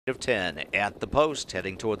of 10 at the post,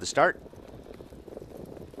 heading toward the start.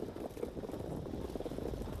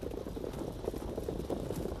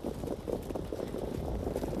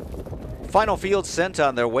 Final field sent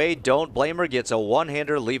on their way. Don't Blame Her gets a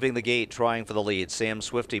one-hander leaving the gate, trying for the lead. Sam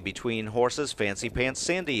Swifty between horses. Fancy Pants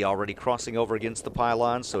Sandy already crossing over against the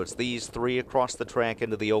pylon, so it's these three across the track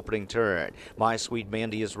into the opening turn. My Sweet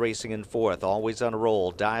Mandy is racing in fourth, always on a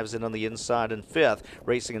roll. Dives in on the inside in fifth.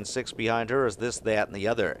 Racing in sixth behind her is This, That, and the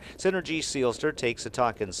Other. Synergy Seelster takes a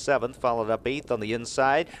talk in seventh, followed up eighth on the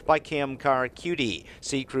inside by Cam Car Cutie.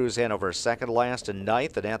 Sea Cruise Hanover second last and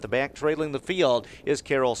ninth, and at the back trailing the field is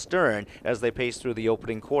Carol Stern as they pace through the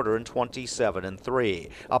opening quarter in 27-3.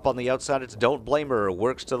 Up on the outside, it's Don't Blame Her.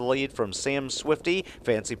 Works to the lead from Sam Swifty.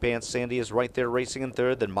 Fancy Pants Sandy is right there racing in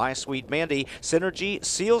third. Then My Sweet Mandy. Synergy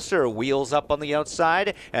Seelster wheels up on the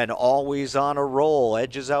outside and Always on a Roll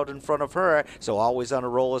edges out in front of her. So Always on a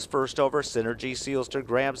Roll is first over. Synergy Seelster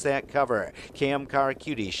grabs that cover. Cam Car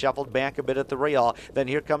Cutie shuffled back a bit at the rail. Then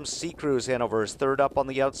here comes Sea Cruise Hanover's third up on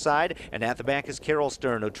the outside. And at the back is Carol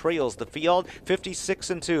Stern, who trails the field.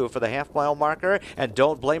 56-2 for the half-mile marker, and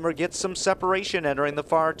Don't Blame Her gets some separation entering the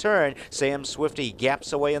far turn. Sam Swifty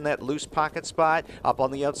gaps away in that loose pocket spot. Up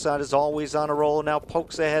on the outside is Always on a Roll, now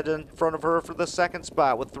pokes ahead in front of her for the second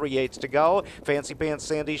spot with 3/8 to go. Fancy Pants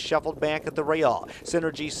Sandy shuffled back at the rail.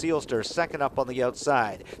 Synergy Seelster second up on the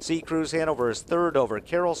outside. Sea Cruise Hanover is third over.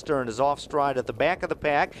 Carol Stern is off stride at the back of the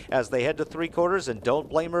pack as they head to three quarters, and Don't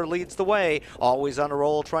Blame Her leads the way. Always on a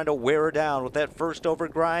Roll trying to wear her down with that first over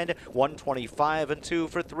grind. 125-2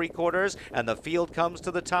 for three quarters, and the field comes to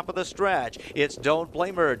the top of the stretch. It's Don't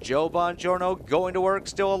Blame Her. Joe Bongiorno going to work,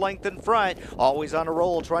 still a length in front. Always on a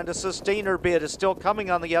Roll, trying to sustain her bid, is still coming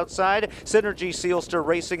on the outside. Synergy Seelster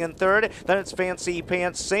racing in third. Then it's Fancy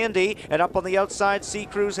Pants Sandy, and up on the outside, Sea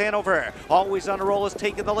Cruise Hanover. Always on a Roll is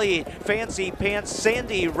taking the lead. Fancy Pants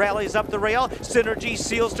Sandy rallies up the rail. Synergy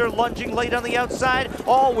Seelster lunging late on the outside.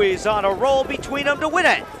 Always on a Roll between them to win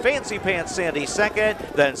it. Fancy Pants Sandy second,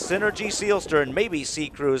 then Synergy Seelster and maybe Sea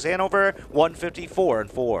Cruise Hanover.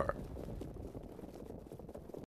 154-4.